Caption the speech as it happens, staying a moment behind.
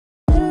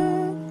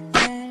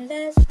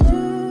let's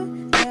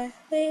do what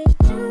we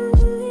do.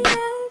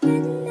 You're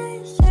in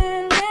the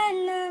sun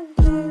and I'm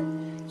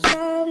good. So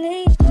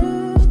we do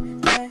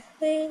what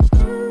we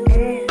do.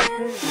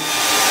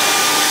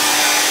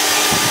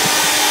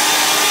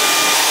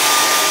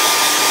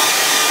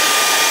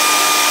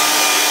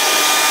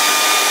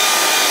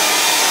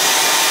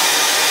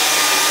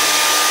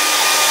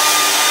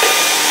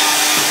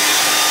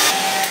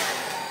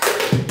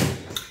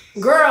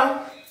 Girl,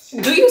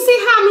 do you see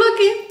how I'm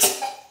looking?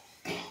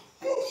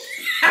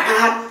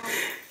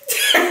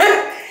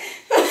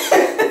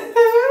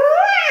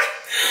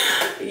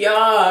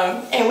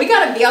 Y'all, and we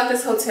gotta be out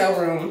this hotel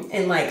room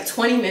in like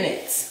 20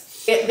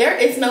 minutes. There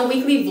is no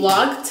weekly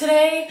vlog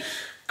today.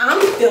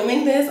 I'm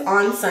filming this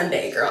on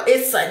Sunday, girl.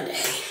 It's Sunday.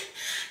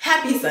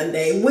 Happy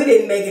Sunday. We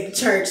didn't make it to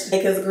church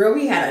because, girl,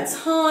 we had a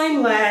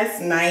time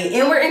last night,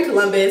 and we're in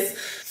Columbus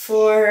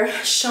for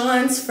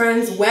Sean's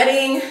friend's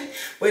wedding,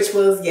 which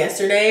was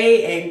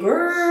yesterday, and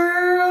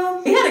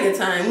girl, we had a good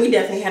time. We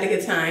definitely had a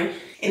good time.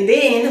 And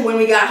then when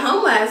we got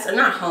home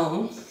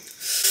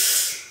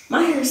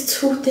my hair is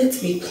too thick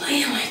to be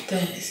playing like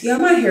this. Y'all,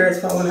 my hair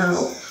is falling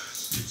out.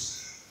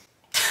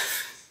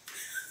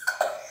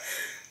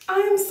 I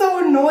am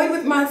so annoyed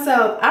with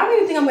myself. I don't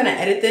even think I'm gonna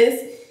edit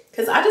this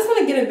because I just want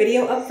to get a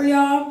video up for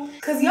y'all,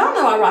 because y'all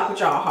know I rock with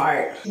y'all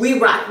hard. We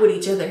rock with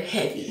each other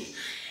heavy.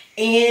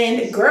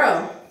 And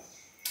girl,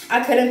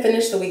 I couldn't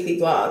finish the weekly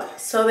vlog.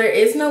 So there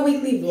is no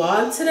weekly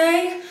vlog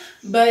today,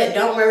 but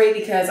don't worry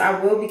because I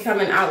will be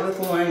coming out with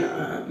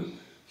one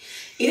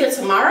either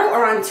tomorrow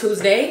or on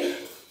Tuesday.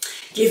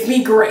 Give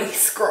me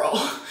grace,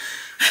 girl.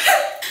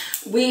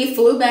 We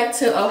flew back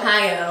to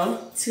Ohio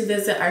to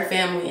visit our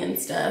family and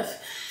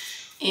stuff,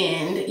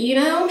 and you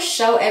know,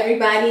 show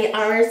everybody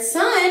our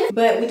son.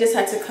 But we just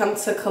had to come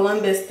to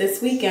Columbus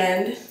this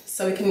weekend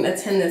so we can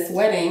attend this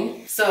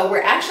wedding. So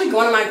we're actually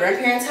going to my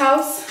grandparents'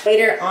 house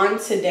later on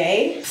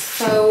today,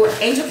 so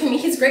Angel can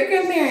meet his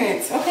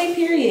great-grandparents. Okay,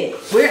 period.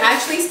 We're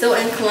actually still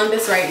in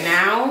Columbus right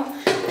now,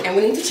 and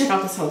we need to check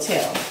out this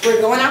hotel.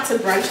 We're going out to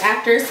brunch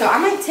after, so I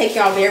might take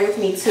y'all there with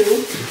me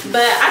too.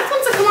 But I just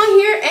want to come on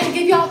here and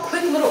give y'all a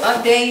quick little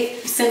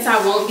update since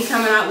I won't be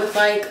coming out with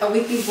like a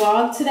weekly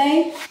vlog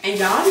today. And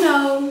y'all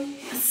know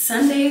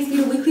Sundays be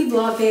the weekly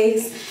vlog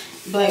days.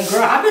 But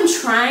girl, I've been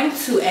trying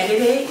to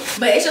edit it,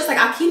 but it's just like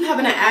I keep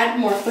having to add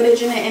more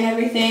footage in it and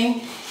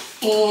everything.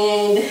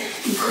 And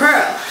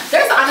girl,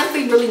 there's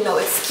honestly really no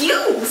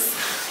excuse.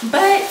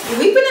 But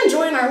we've been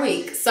enjoying our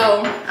week,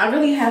 so I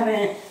really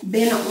haven't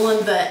been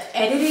on the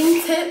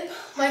editing tip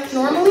like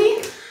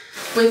normally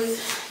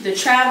with the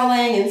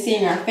traveling and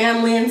seeing our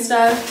family and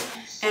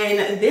stuff.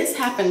 And this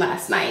happened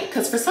last night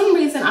because for some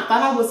reason I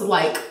thought I was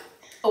like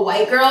a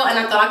white girl, and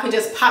I thought I could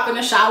just pop in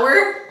the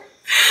shower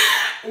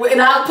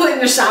without putting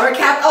the shower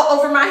cap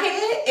over my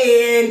head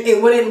and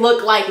it wouldn't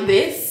look like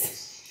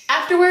this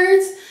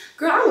afterwards.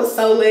 Girl, I was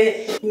so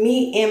lit.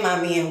 Me and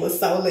my man was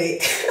so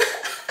lit.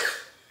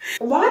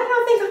 Why did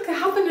I think I could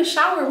hop in the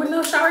shower with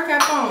no shower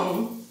cap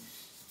on?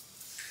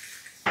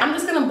 I'm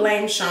just gonna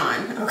blame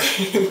Sean,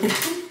 okay?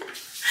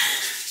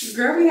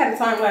 Girl, we had a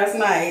time last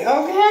night,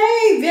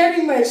 okay?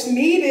 Very much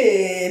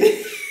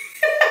needed.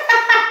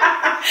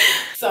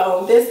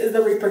 So this is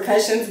the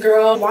repercussions,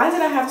 girl. Why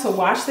did I have to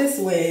wash this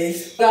wig?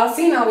 Y'all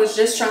seen I was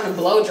just trying to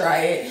blow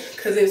dry it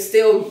because it's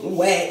still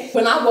wet.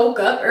 When I woke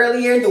up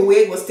earlier, the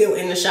wig was still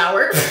in the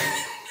shower.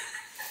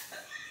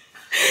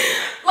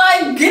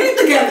 Like, get it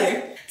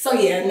together. So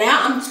yeah,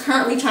 now I'm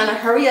currently trying to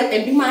hurry up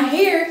and do my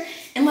hair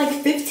in like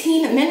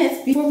 15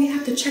 minutes before we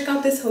have to check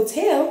out this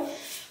hotel.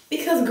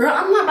 Because girl,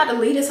 I'm not about to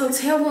leave this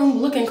hotel room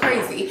looking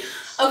crazy.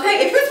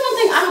 Okay, if there's one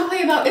thing I don't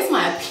play about, it's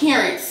my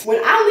appearance.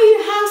 When I leave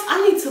the house,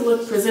 I need to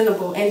look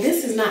presentable, and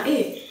this is not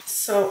it.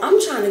 So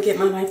I'm trying to get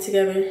my life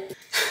together.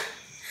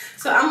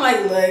 So I'm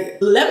like,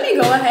 look, let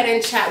me go ahead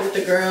and chat with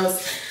the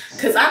girls,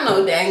 because I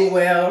know dang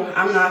well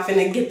I'm not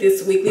finna get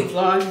this weekly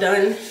vlog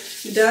done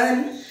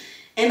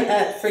and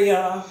up for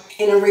y'all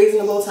in a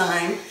reasonable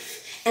time.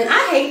 And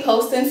I hate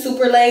posting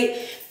super late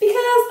because,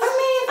 I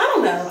mean, I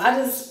don't know. I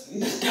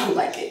just don't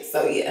like it.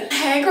 So yeah.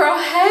 Hey girl,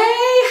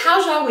 hey,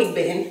 how's y'all week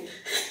been?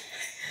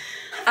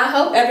 I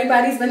hope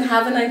everybody's been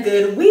having a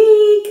good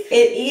week.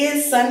 It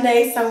is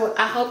Sunday, so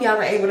I hope y'all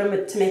were able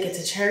to make it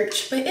to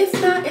church. But if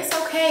not, it's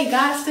okay.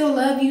 God still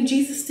love you.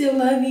 Jesus still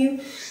love you.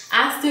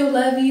 I still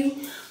love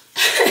you.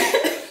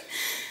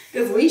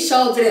 Because we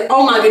sure did.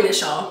 Oh my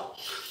goodness, y'all.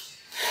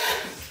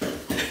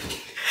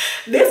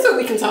 This is what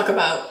we can talk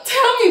about.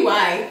 Tell me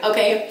why,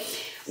 okay?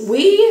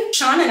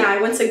 Sean and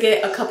I went to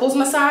get a couples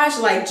massage,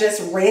 like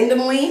just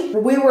randomly.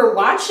 We were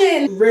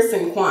watching Riss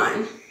and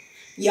Quan.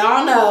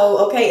 Y'all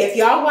know, okay, if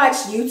y'all watch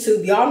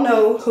YouTube, y'all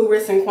know who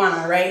Riss and Quan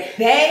are, right?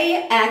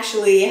 They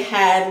actually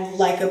had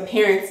like a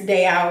parents'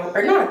 day out,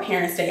 or not a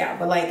parents' day out,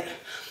 but like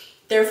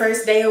their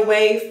first day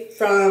away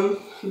from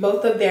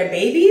both of their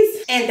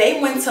babies, and they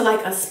went to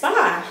like a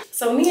spa.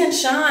 So me and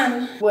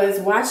Sean was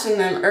watching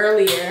them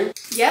earlier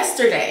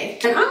yesterday,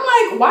 and I'm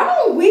like, why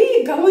don't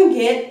we go and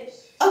get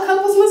a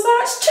couples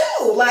massage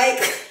too?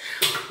 Like,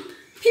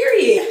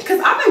 period.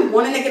 Because I've been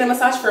wanting to get a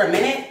massage for a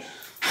minute.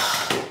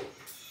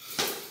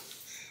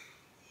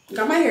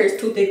 God, my hair is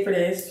too thick for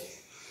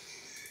this.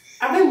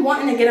 I've been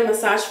wanting to get a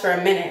massage for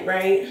a minute,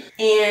 right?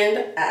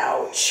 And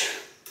ouch.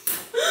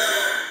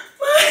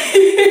 My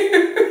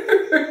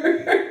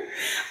hair.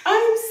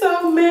 I'm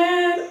so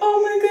mad.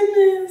 Oh my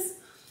goodness.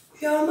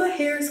 Y'all, my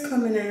hair is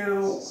coming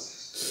out.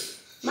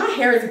 My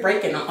hair is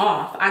breaking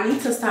off. I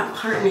need to stop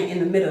parting it in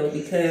the middle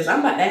because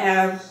I'm about to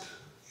have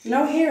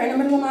no hair in the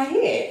middle of my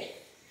head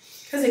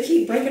because it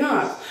keeps breaking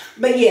off.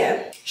 But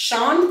yeah,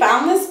 Sean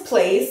found this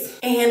place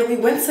and we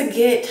went to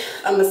get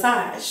a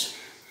massage,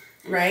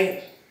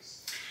 right?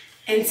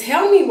 And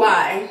tell me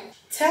why.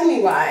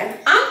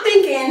 I'm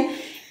thinking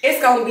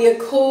it's gonna be a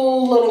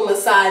cool little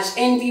massage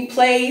indie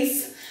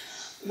place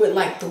with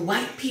like the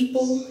white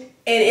people and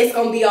it's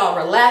gonna be all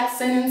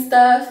relaxing and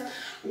stuff.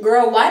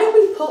 Girl, why did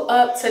we pull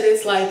up to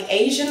this like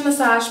Asian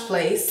massage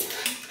place?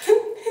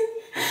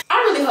 I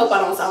really hope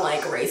I don't sound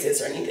like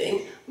racist or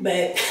anything,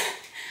 but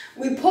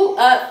we pulled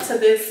up to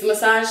this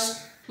massage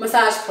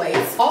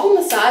place. All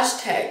the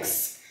massage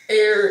techs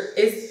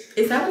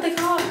is that what they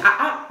call it?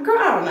 Girl,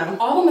 I don't know.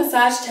 All the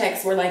massage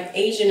techs were like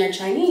Asian or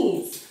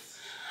Chinese.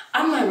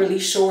 I'm not really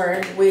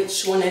sure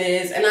which one it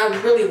is, and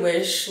I really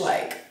wish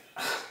like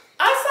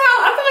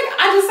I feel like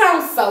I just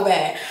sound so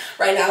bad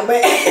right now,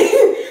 but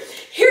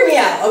hear me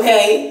out,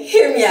 okay?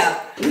 Hear me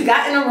out. We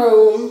got in a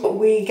room,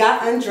 we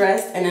got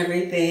undressed and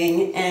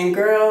everything, and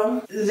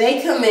girl,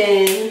 they come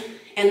in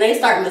and they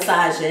start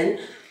massaging.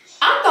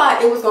 I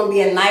thought it was gonna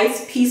be a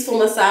nice, peaceful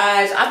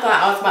massage. I thought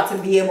I was about to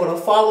be able to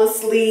fall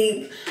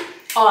asleep,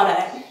 all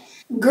that.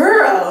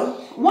 Girl,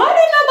 why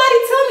didn't nobody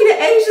tell me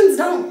that Asians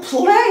don't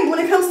play when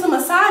it comes to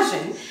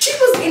massaging? She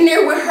was in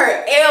there with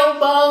her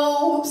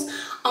elbows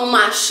on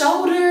my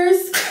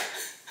shoulders.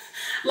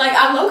 Like,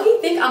 I low-key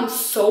think I'm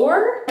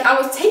sore. I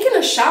was taking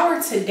a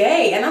shower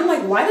today and I'm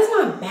like, why does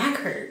my back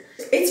hurt?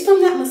 It's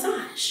from that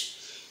massage.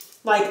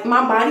 Like,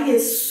 my body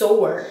is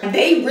sore.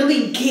 They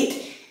really get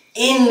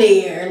in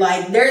there.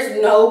 Like,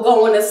 there's no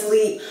going to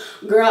sleep.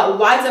 Girl,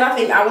 why did I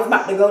think I was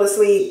about to go to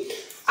sleep?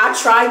 I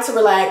tried to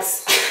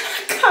relax.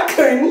 I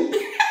couldn't.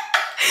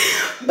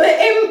 But,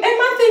 and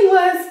my thing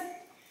was,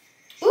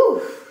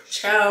 ooh,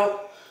 child,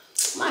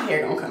 my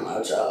hair gonna come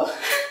out, y'all.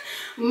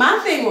 My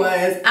thing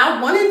was, I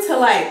wanted to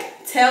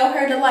like tell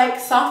her to like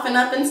soften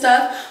up and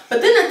stuff,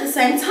 but then at the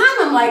same time,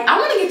 I'm like, I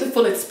want to get the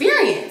full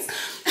experience.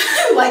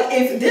 Like,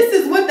 if this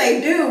is what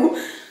they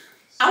do,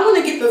 I want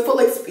to get the full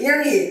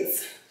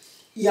experience.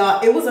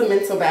 Y'all, it was a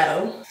mental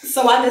battle.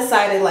 So I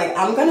decided like,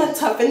 I'm gonna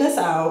toughen this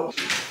out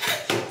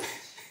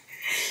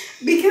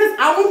because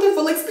I want the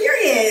full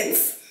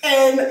experience.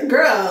 And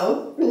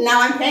girl,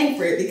 now I'm paying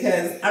for it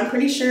because I'm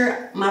pretty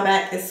sure my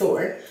back is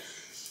sore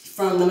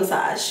from the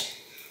massage.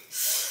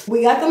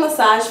 We got the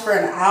massage for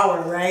an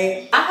hour,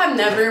 right? I have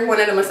never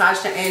wanted a massage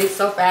to end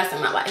so fast in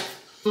my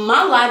life.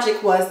 My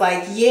logic was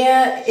like,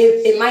 yeah,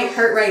 it might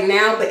hurt right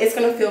now, but it's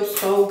gonna feel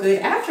so good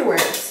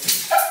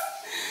afterwards.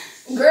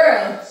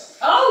 Girl,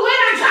 oh wait,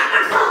 I dropped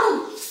my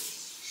comb.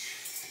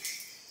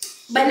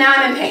 But now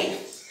I'm in pain.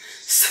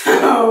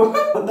 So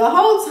the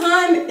whole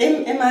time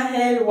in my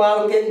head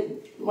while I'm getting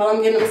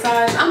a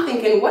massage, I'm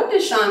thinking, what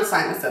did Sean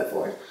sign us up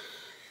for?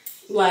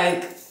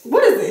 Like,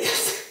 what is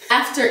this?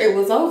 After it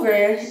was over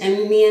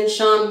and me and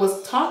Sean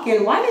was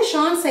talking, why did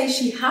Sean say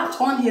she hopped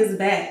on his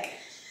back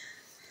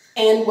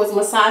and was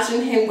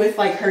massaging him with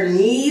like her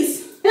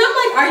knees? And I'm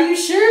like, are you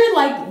sure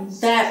like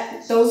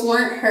that those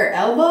weren't her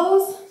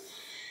elbows?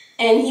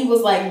 And he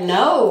was like,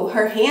 no,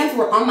 her hands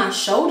were on my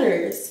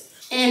shoulders.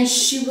 And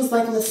she was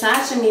like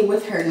massaging me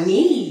with her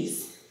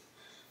knees.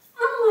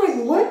 I'm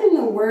like, what in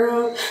the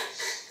world?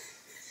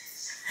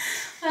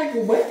 Like,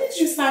 what did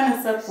you sign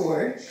us up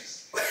for?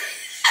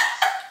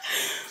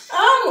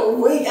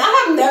 I'm weak.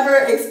 I have never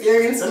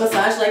experienced a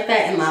massage like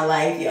that in my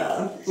life,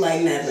 y'all.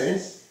 Like, never.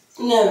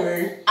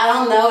 Never. I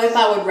don't know if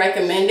I would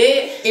recommend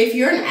it. If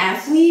you're an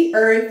athlete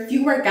or if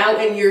you work out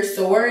and you're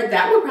sore,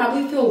 that would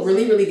probably feel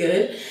really, really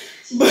good.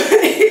 But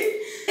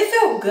it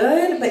felt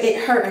good, but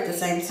it hurt at the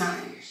same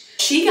time.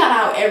 She got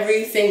out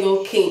every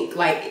single kink.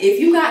 Like, if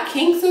you got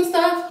kinks and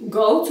stuff,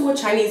 go to a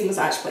Chinese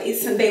massage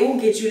place and they will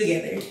get you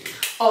together.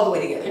 All the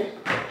way together.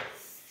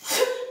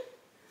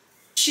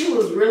 She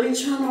was really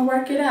trying to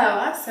work it out.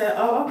 I said,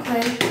 oh,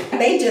 okay.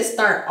 They just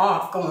start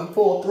off going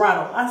full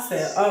throttle. I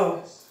said,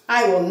 oh,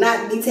 I will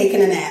not be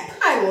taking a nap.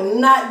 I will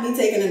not be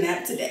taking a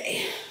nap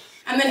today.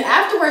 And then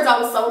afterwards, I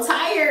was so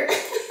tired.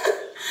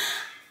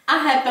 I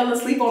had fell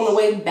asleep on the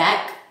way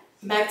back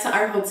to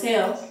our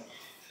hotel.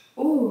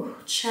 Ooh,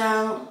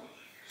 child.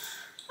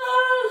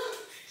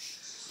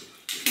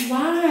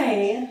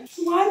 Why?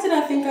 Why did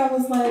I think I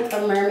was like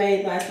a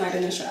mermaid last night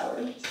in the shower?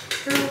 Girl,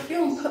 if you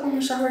don't put on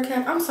a shower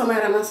cap, I'm so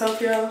mad at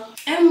myself, y'all.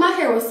 And my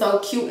hair was so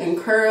cute and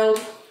curled.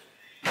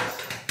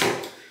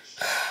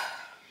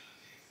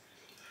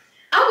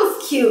 I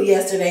was cute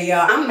yesterday,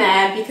 y'all. I'm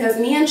mad because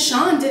me and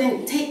Sean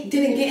didn't get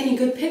any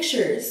good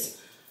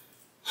pictures.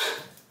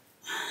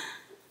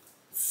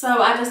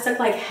 So I just took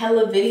like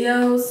hella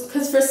videos.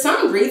 Cause for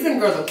some reason,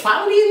 girl, the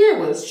quality in there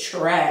was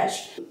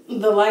trash.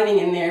 The lighting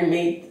in there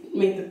made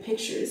the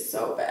pictures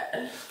so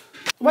bad.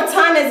 What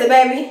time is it,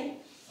 baby?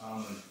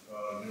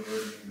 Get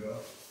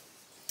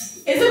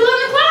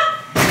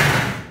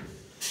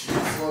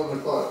 11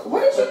 o'clock.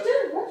 What did you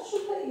do? What did you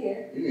put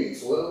here? You mean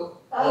 12?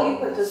 Oh, you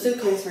put the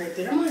suitcase right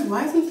there. I'm like,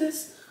 why isn't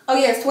this? Oh,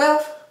 yeah, it's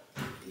 12?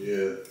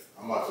 Yeah,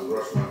 I'm about to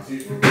brush my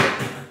teeth real quick.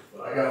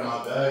 But I got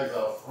my bags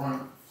out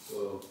front,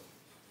 so.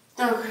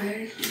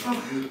 Okay.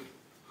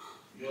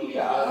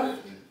 Yeah.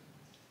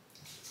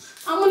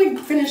 I'm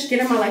gonna finish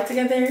getting my life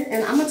together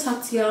and I'm gonna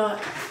talk to y'all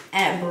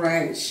at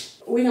brunch.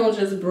 We gonna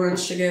just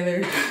brunch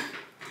together,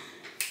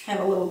 have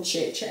a little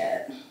chit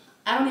chat.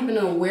 I don't even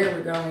know where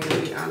we're going,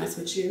 to be honest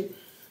with you,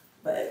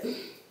 but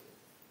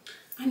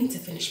I need to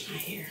finish my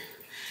hair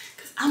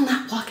because I'm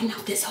not walking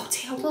out this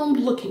hotel room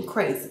looking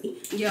crazy.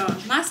 Yo,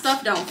 my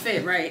stuff don't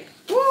fit right.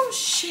 Oh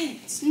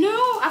shit,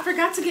 no, I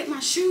forgot to get my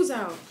shoes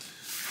out.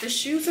 The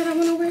shoes that I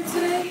wanna wear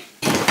today.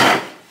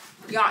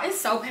 Y'all,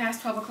 it's so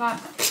past 12 o'clock.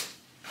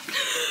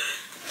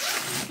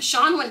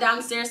 Sean went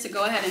downstairs to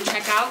go ahead and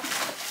check out.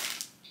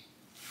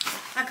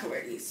 I could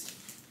wear these.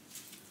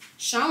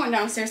 Sean went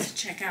downstairs to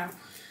check out.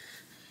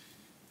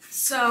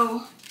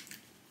 So,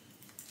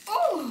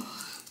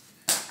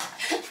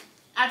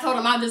 I told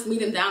him I'll just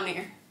meet him down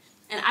there.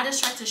 And I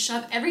just tried to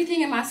shove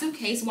everything in my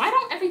suitcase. Why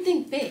don't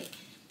everything fit?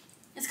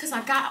 It's because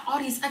I got all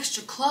these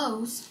extra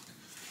clothes.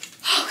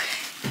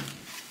 Okay.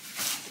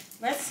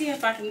 Let's see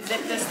if I can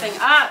zip this thing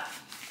up.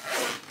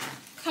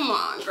 Come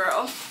on,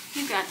 girl.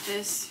 You got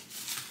this.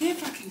 See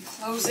if I can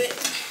close it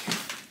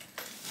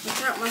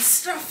without my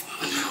stuff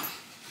on.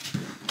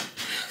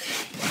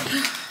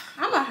 Okay.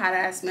 I'm a hot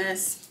ass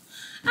mess.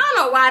 I don't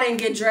know why I didn't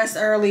get dressed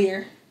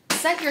earlier.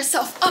 Set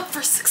yourself up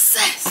for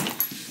success.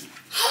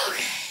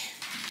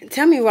 Okay.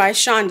 Tell me why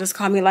Sean just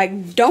called me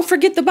like, don't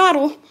forget the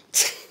bottle.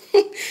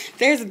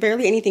 There's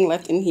barely anything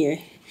left in here.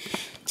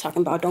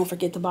 Talking about don't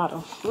forget the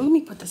bottle. Let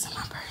me put this in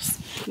my purse.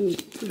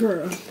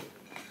 Girl,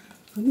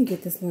 let me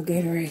get this little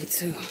Gatorade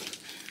too.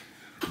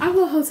 Our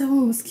little hotel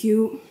room was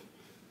cute.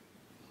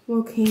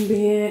 Little king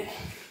bed.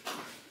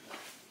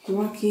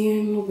 Walk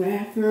in, little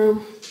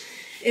bathroom.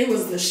 It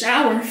was the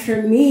shower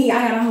for me.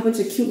 I got a whole bunch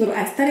of cute little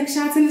aesthetic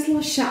shots in this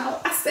little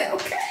shower. I said,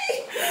 okay.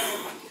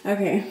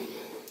 Okay.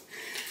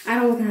 I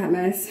don't look a hot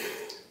mess.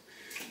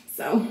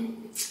 So,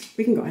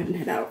 we can go ahead and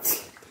head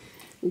out.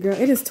 Girl,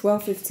 it is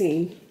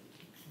 12:15.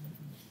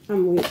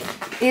 I'm weak.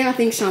 And I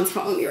think Sean's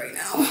calling me right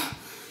now.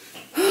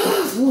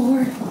 Oh,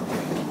 Lord.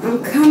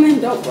 I'm coming.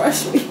 Don't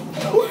rush me.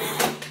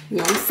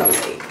 No, I'm so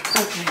late.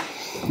 Okay.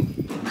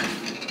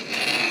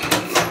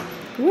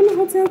 Wasn't the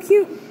hotel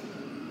cute?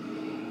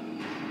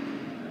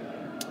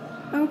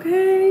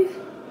 Okay.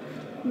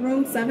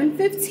 Room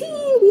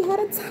 715. We had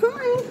a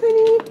time,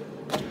 honey.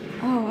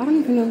 Oh, I don't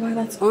even know why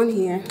that's on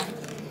here.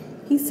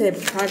 He said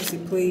privacy,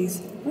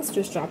 please. Let's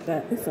just drop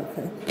that. It's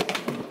okay.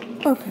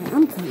 Okay,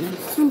 I'm coming.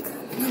 Okay.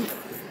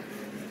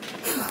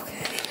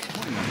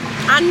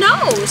 I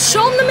know.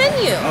 Show them the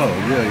menu. Oh,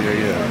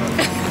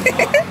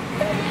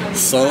 yeah.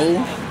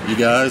 So, you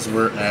guys,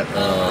 we're at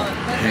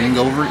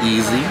Hangover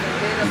Easy.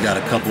 We got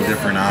a couple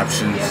different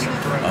options.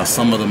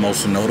 Some of the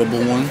most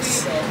notable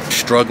ones.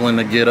 Struggling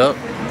to get up.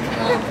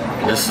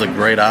 This is a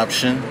great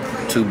option.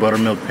 2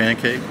 buttermilk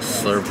pancakes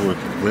served with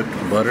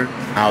whipped butter.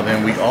 Now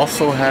then, we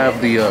also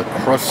have the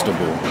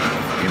Crustable.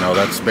 You know,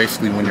 that's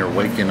basically when you're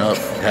waking up,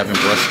 haven't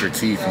brushed your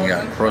teeth, and you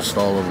got crust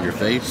all over your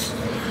face.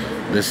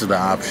 This is the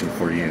option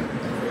for you.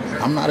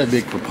 I'm not a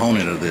big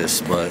proponent of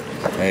this, but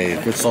hey,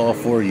 if it's all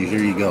for you,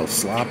 here you go.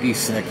 Sloppy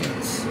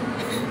seconds.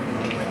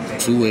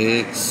 2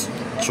 eggs,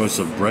 choice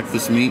of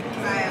breakfast meat,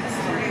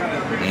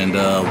 and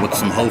with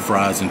some hoe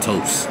fries and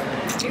toast.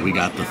 We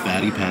got the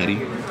fatty patty.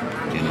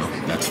 You know,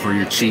 that's for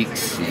your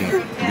cheeks.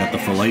 You got the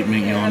filet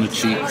mignon on the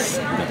cheeks.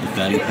 You got the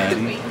fatty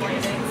patty.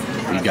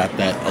 We got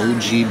that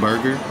OG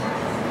burger,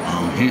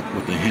 hint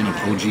with a hint of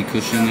OG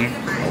cushion there.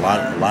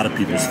 A lot of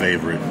people's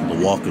favorite, the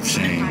walk of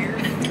shame.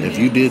 If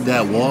you did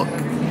that walk,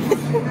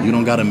 you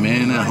don't got a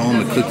man at home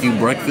to cook you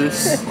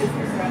breakfast.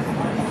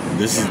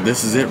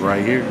 This is it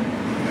right here.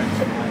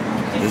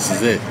 This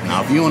is it.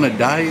 Now, if you on a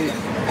diet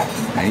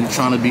and you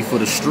trying to be for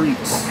the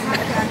streets,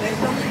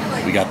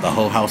 we got the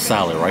whole house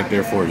salad right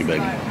there for you,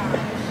 baby.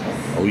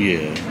 Oh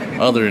yeah.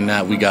 Other than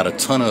that, we got a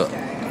ton of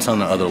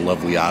other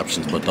lovely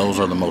options, but those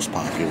are the most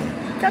popular.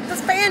 Got the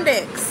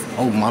spandex.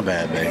 Oh, my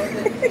bad,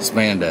 babe.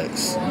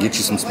 Spandex. Get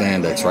you some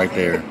spandex right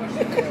there.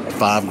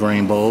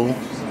 5-grain bowl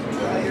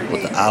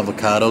with the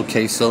avocado,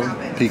 queso,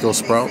 pico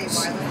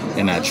sprouts,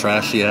 and that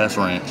trashy ass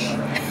ranch.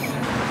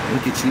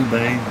 Look at you,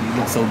 babe. You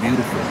look so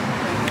beautiful.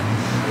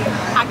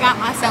 I got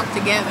myself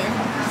together.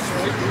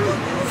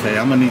 Okay,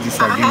 I'm gonna need you to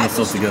start getting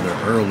yourself together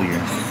earlier.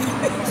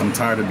 I'm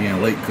tired of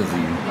being late because of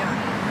you.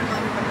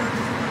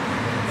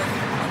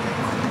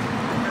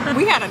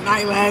 We had a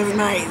night last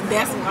night.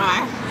 That's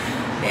why.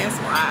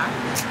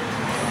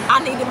 I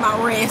needed my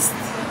rest.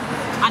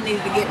 I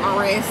needed to get my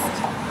rest.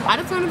 I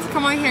just wanted to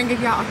come on here and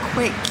give y'all a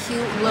quick,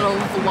 cute little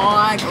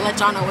vlog. Let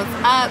y'all know what's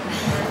up.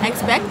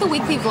 Expect the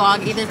weekly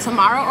vlog either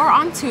tomorrow or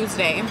on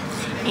Tuesday.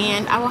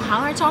 And I will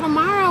holler at y'all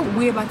tomorrow.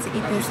 We're about to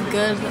eat this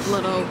good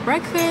little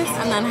breakfast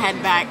and then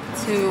head back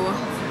to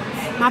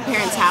my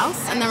parents'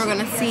 house. And then we're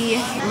going to see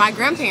my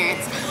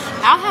grandparents.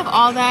 I'll have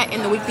all that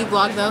in the weekly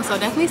vlog though, so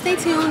definitely stay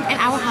tuned and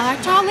I will holler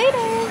at y'all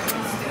later.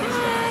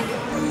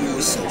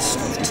 episode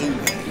stuff too.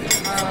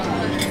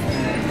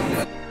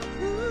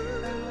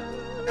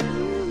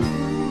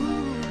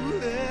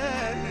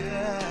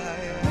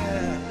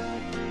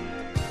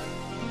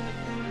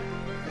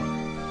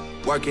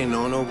 Working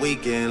on a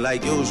weekend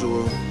like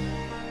usual.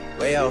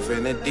 Way off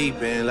in the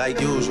deep end like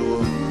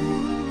usual.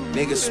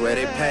 Niggas swear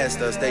they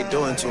passed us, they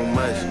doing too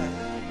much.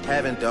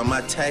 Haven't done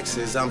my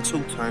taxes, I'm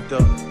too turned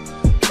up.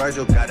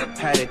 Virgil got a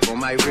paddock on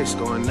my wrist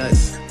going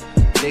nuts.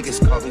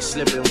 Niggas caught me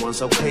slipping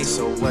once, okay,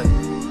 so what?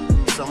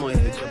 Someone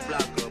hit your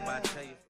block.